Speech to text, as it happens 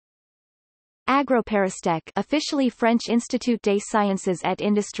Agro ParisTech, officially French Institut des Sciences et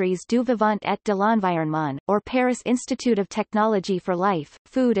Industries du Vivant et de l'Environnement, or Paris Institute of Technology for Life,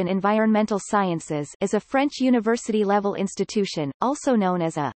 Food and Environmental Sciences, is a French university-level institution, also known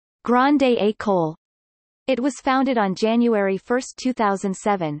as a Grande École. It was founded on January 1,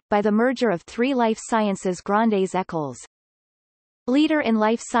 2007, by the merger of three life sciences Grandes Écoles. Leader in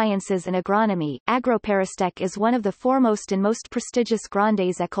life sciences and agronomy, Agro ParisTech is one of the foremost and most prestigious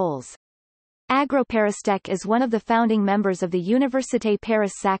Grandes Écoles. Agro ParisTech is one of the founding members of the Université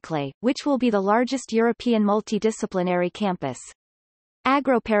Paris-Saclay, which will be the largest European multidisciplinary campus.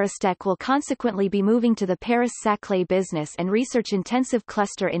 Agro ParisTech will consequently be moving to the Paris-Saclay Business and Research-Intensive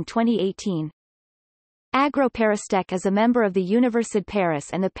Cluster in 2018. Agro ParisTech is a member of the Université Paris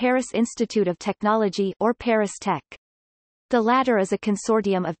and the Paris Institute of Technology, or ParisTech. The latter is a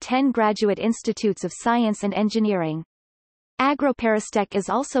consortium of 10 graduate institutes of science and engineering. Agro ParisTech is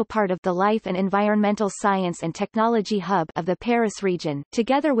also part of the Life and Environmental Science and Technology Hub of the Paris region,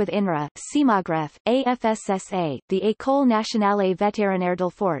 together with INRA, CIMAGREF, AFSSA, the École Nationale Vétérinaire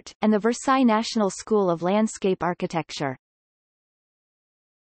Delfort, and the Versailles National School of Landscape Architecture.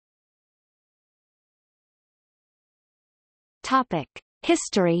 Topic: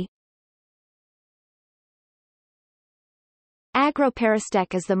 History. Agro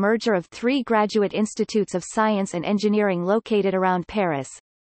ParisTech is the merger of three graduate institutes of science and engineering located around Paris.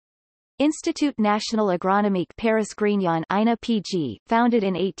 Institut National Agronomique Paris-Grignon INA PG, founded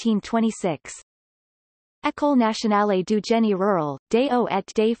in 1826. École Nationale du Génie Rural, des Eaux et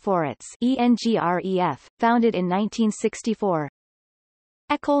des Forêts ENGREF, founded in 1964.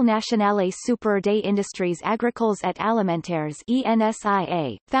 École Nationale Supérieure des Industries Agricoles et Alimentaires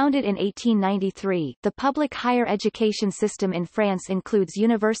ENSIA, founded in 1893. The public higher education system in France includes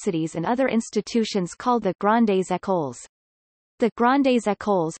universities and other institutions called the Grandes Écoles. The Grandes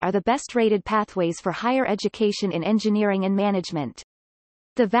Écoles are the best-rated pathways for higher education in engineering and management.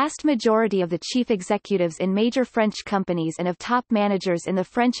 The vast majority of the chief executives in major French companies and of top managers in the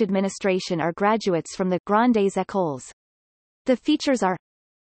French administration are graduates from the Grandes Écoles. The features are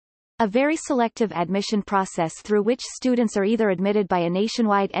a very selective admission process through which students are either admitted by a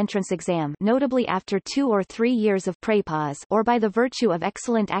nationwide entrance exam, notably after 2 or 3 years of prépas, or by the virtue of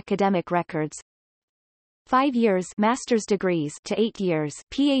excellent academic records. 5 years master's degrees to 8 years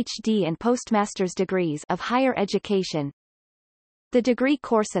PhD and postmaster's degrees of higher education. The degree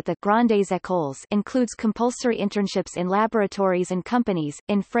course at the Grandes Écoles includes compulsory internships in laboratories and companies,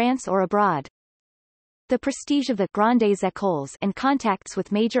 in France or abroad. The prestige of the Grandes Écoles and contacts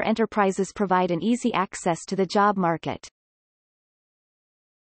with major enterprises provide an easy access to the job market.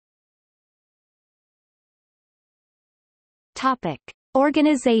 Topic: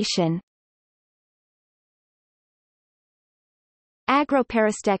 Organization. Agro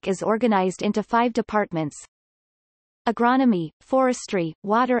ParisTech is organized into 5 departments: Agronomy, Forestry,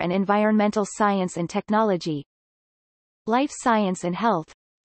 Water and Environmental Science and Technology, Life Science and Health,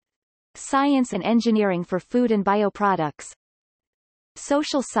 Science and Engineering for Food and Bioproducts,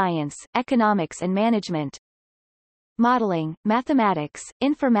 Social Science, Economics and Management, Modeling, Mathematics,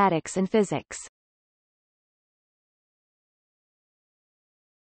 Informatics and Physics.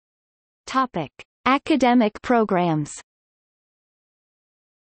 Topic: Academic programs.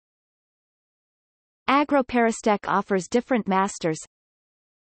 Agro ParisTech offers different masters.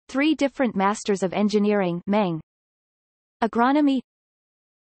 3 different Masters of Engineering (MEng), Agronomy,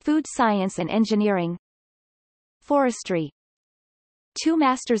 Food Science and Engineering, Forestry, 2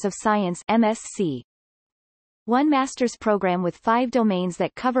 Masters of Science MSc, 1 master's program with 5 domains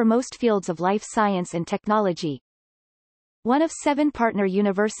that cover most fields of life science and technology, 1 of 7 partner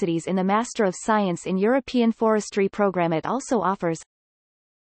universities in the Master of Science in European Forestry program. It also offers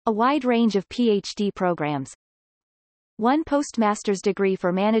a wide range of PhD programs, 1 postmaster's degree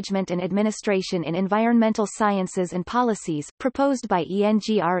for Management and Administration in Environmental Sciences and Policies, proposed by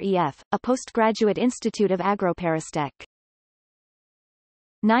ENGREF, a postgraduate institute of Agro ParisTech.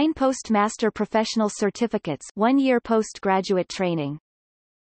 9 postmaster professional certificates, 1-year postgraduate training.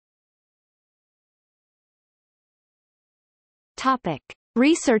 Topic: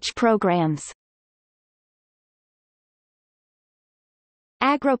 Research programs.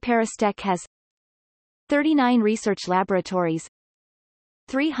 Agro ParisTech has 39 research laboratories,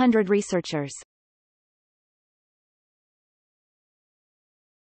 300 researchers.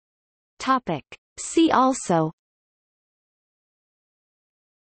 Topic: See also: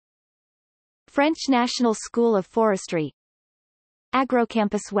 French National School of Forestry,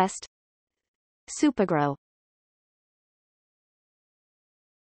 Agrocampus West, Supagro.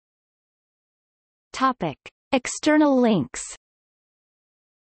 Topic: External links.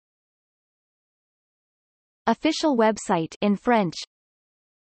 Official website in French.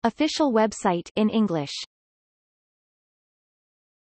 Official website in English.